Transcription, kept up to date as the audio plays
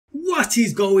What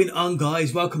is going on,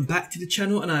 guys? Welcome back to the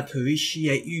channel and I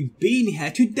appreciate you being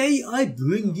here. Today I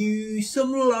bring you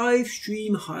some live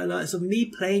stream highlights of me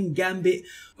playing Gambit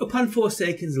upon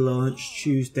Forsaken's launch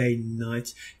Tuesday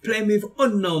night. Playing with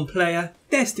Unkown Player,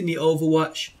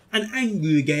 DestinyOverwatch, and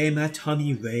Angry Gamer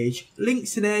Tommy Rage.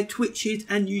 Links to their Twitches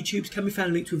and YouTubes can be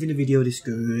found linked within the video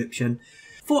description.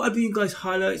 Thought I'd bring you guys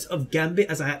highlights of Gambit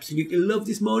as I absolutely love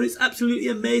this mode. It's absolutely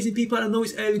amazing, people. I know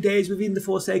it's early days within the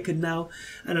Forsaken now,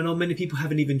 and I know many people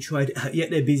haven't even tried it out yet.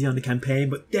 They're busy on the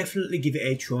campaign, but definitely give it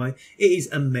a try. It is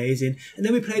amazing. And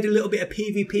then we played a little bit of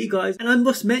PvP, guys, and I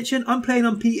must mention I'm playing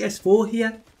on PS4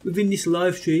 here within this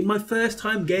live stream. My first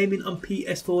time gaming on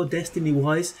PS4 Destiny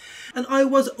wise, and I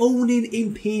was owning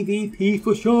in PvP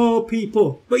for sure,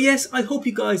 people. But yes, I hope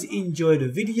you guys enjoyed the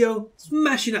video.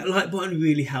 Smashing that like button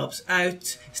really helps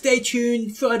out. Stay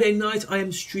tuned, Friday night I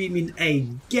am streaming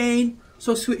again,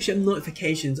 so switch your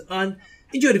notifications on.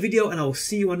 Enjoy the video and I will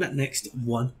see you on that next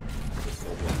one.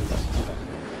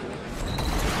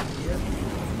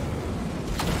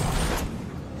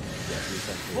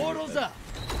 Portal's up.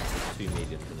 Two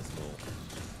medium for the small.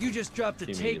 You just dropped a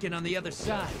taken on the other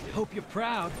side. Hope you're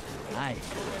proud. Aye.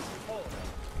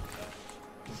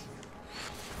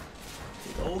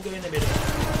 All go in the middle.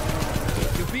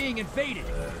 You're being invaded.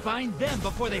 Find them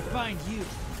before they find you.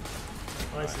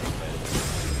 I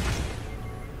see.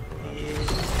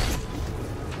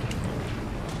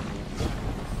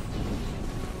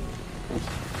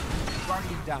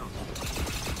 Guardian down.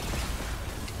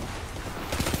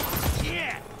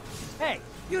 Yeah! Hey,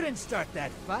 you didn't start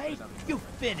that fight. You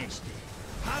finished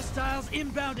it. Hostiles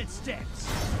inbound at steps.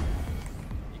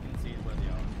 You can see where they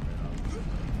are.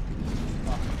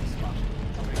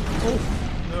 Oh!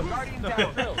 No. Guardian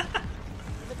down. Drill.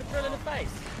 With the drill in the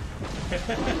face.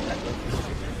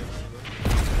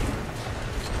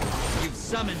 You've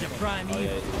summoned a prime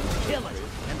evil. Kill it,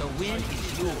 and the win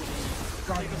is yours.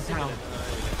 Guardian down.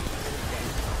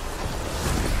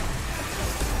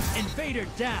 Invader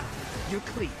down. You're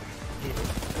clear.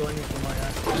 Going in for my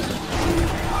ass.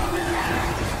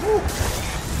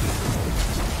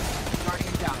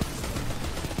 Guardian down.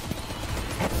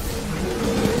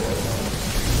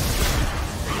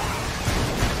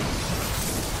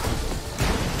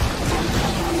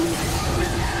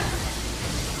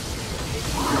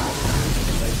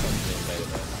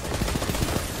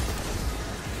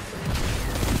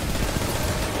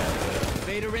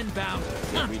 Invader inbound.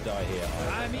 If we die here,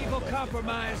 I'm evil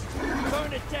compromised.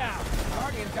 Burn it down.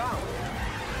 Guardian down.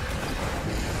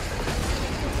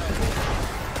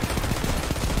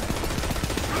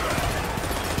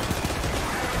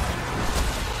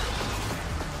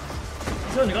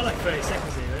 He's only got like 30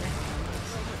 seconds here, really.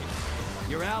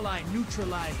 Your ally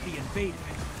neutralized the invader.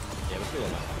 yeah, we're still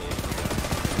on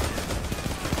that.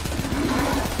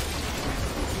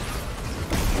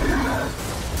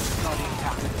 Guardian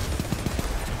down.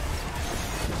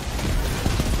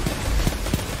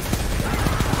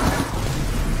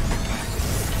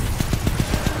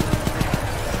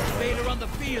 Invader on the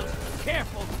field.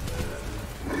 Careful.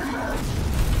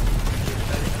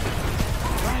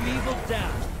 Primeval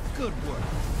down. Good work.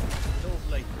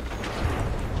 Lovely.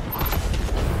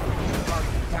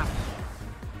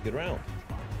 Good round.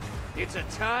 It's a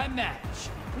time match.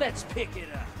 Let's pick it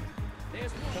up.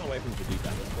 There's Can't wait for him to do that.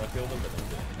 That's why I kill them, but don't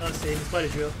do it. I'll see, he's played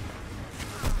a drill.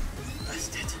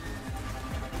 Bastard.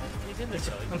 He's in the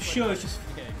show. I'm sure it's just...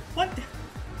 What?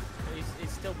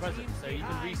 He's still present, so you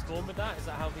can respawn with that. Is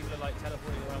that how people are like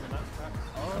teleporting around the map?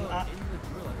 Oh, In the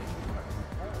drill, I think.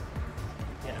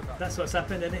 yeah, that's what's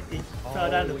happened, isn't it? He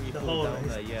fell down the hole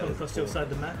and he's come across the other side of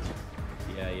the map.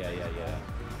 Yeah.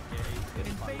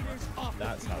 invaders off.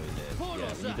 That's how he did.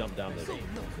 Yeah, when you jump down the ring,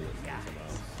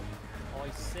 I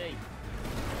see.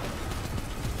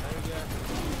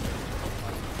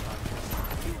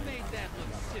 You made that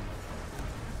look simple.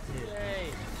 Yay.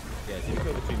 Yeah, so if you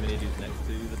kill the two mini dudes next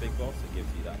to the big boss, it gives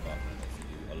you that buff and makes you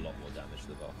do a lot more damage to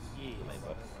the boss, the main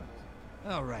boss.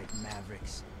 All right,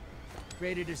 Mavericks.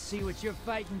 Ready to see what you're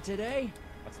fighting today?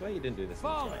 I swear you didn't do this in the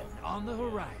Fallen trial. on the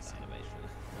horizon. Animation.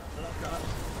 I love that.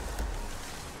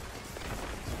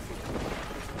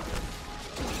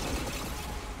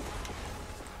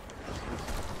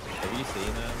 Have you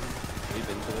seen, have you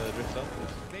been to the Drift Zone?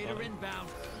 Vader inbound.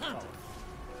 Hunt.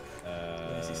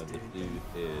 The dude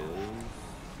is...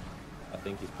 I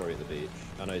think he's probably at the beach.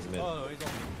 Oh no, he's mid. Oh, he's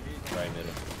on. Very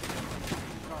middle.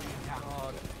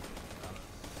 God.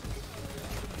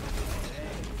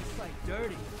 It's like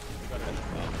dirty.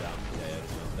 Down. Yeah,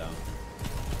 just down.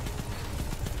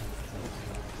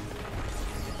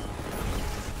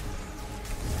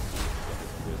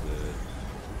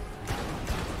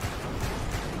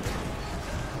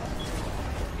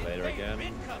 invader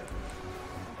again.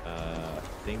 I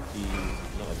think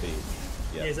he's not a beast.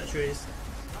 Yeah, is that true? Is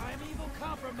I'm evil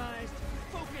compromised.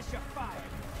 Focus your fire.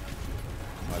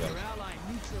 Your ally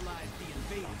neutralized the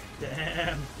invader.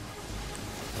 damn.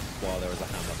 While there was a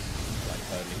hammer like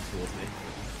turning towards me.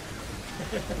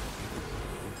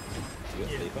 You got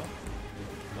sleeper?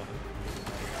 Nothing?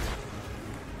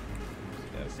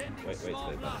 Yeah, wait till they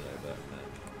bend it over and then.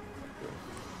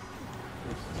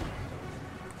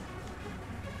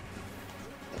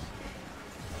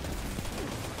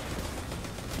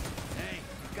 Hey,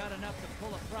 you got enough to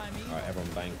pull a prime evil? Alright,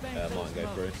 everyone bank, Martin go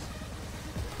through.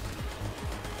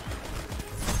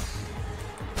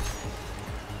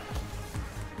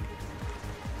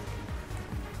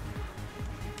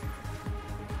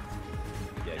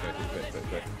 Yeah, go through,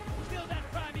 quick. Kill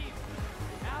that prime evil.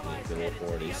 Allies Good headed to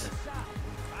the other 40s. side.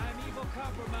 Prime evil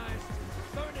compromised.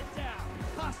 Burn it down.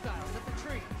 Hostiles at the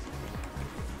trees.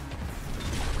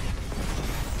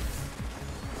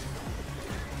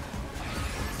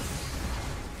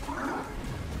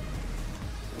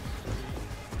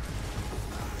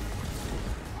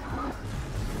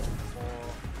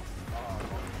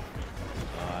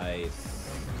 Nice.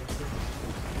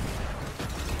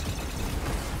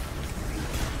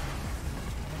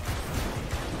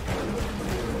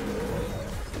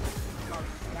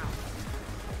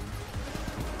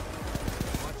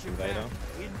 Watch your Invader. back.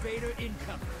 Invader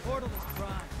incoming. Portal is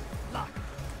prime. Lock.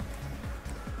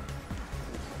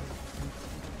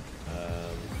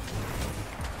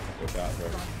 Watch out for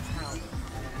him.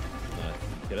 Nice.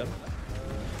 Get him.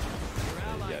 Your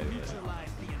ally Yeah,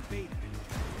 neutralized the invader.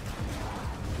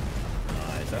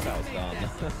 Nice, that's how it's done.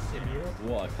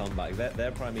 What a comeback.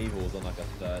 Their primeval was on like a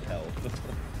third health.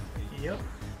 Yep.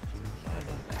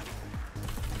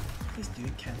 This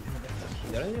dude camping a bit.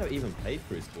 They don't think I've even played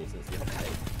through school since the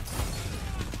update.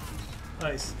 Oh,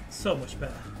 it's so much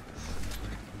better.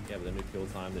 Yeah, but the new kill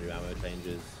time, the new ammo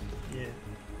changes. Yeah.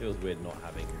 Feels weird not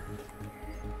having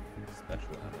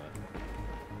special ammo.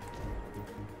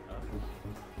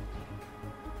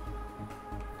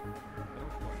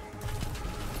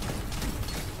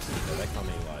 So they're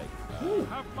coming like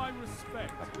Have my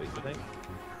respect. last week, I think.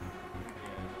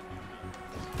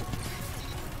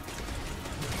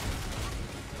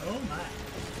 Oh my.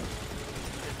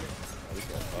 Oh, we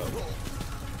got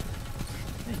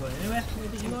both. Ain't going anywhere. Where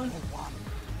did you go?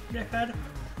 Record.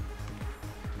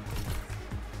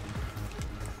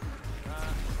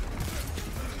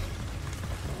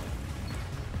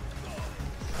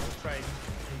 Trade.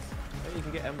 Maybe you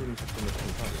can get emblems from the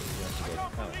same time. You have to go to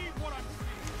town. Believe what I'm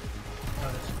seeing.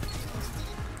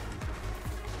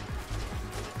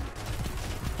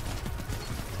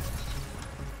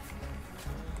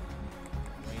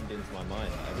 Trained into my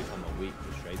mind that every time a week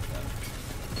was straight there.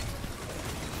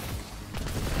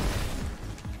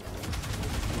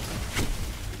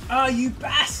 Oh, you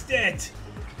bastard!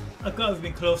 I've got to have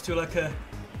been close to like a,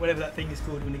 whatever that thing is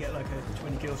called when you get like a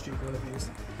 20 kill streak or whatever it is.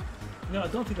 No, I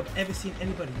don't think I've ever seen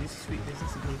anybody use sweet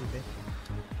business in PvP.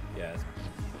 Yeah, it's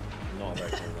not a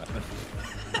very common weapon.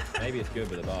 Maybe it's good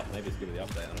with the buff, maybe it's good with the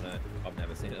update, I don't know. I've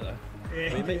never seen it though. Yeah,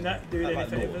 I mean, doing that, doing any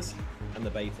like launch favours. and the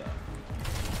beta.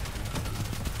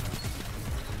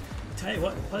 Tell you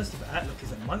what, the positive outlook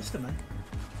is a monster, man.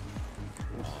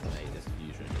 Oh mate, this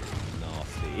fusion is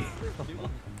nasty.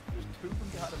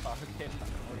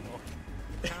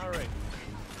 Carry.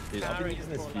 Dude, I've been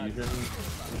using this fusion.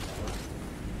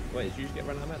 Wait, did you just get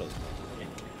run out of medals?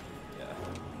 Yeah.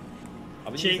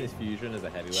 I've been Cheat. using this fusion as a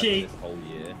heavy weapon Cheat. this whole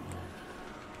year.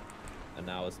 And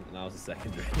now it's a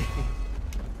secondary.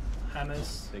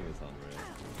 Hammers. I think it's unreal.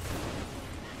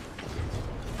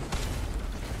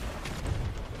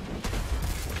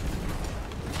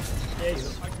 There you go.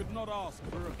 I could not ask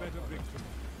for a better victim.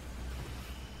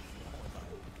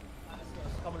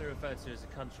 It's commonly referred to as a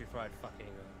country fried fucking.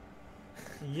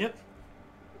 Yep.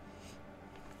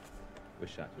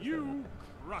 Wish that was You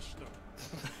crushed them.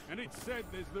 And it said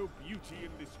there's no beauty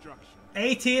in destruction.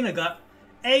 18 I got.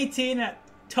 18 at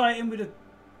Titan with a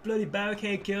bloody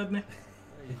barricade killed me.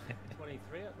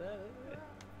 23 up there. Yeah,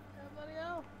 bloody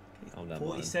hell. Calm down,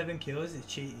 47 kills, it's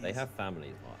cheating. They have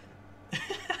families, Martin.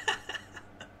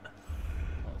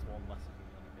 That was one less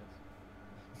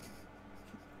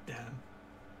than I Damn.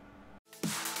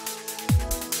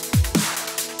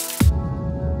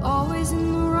 Always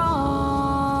in the wrong,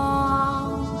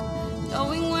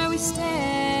 knowing where we stand.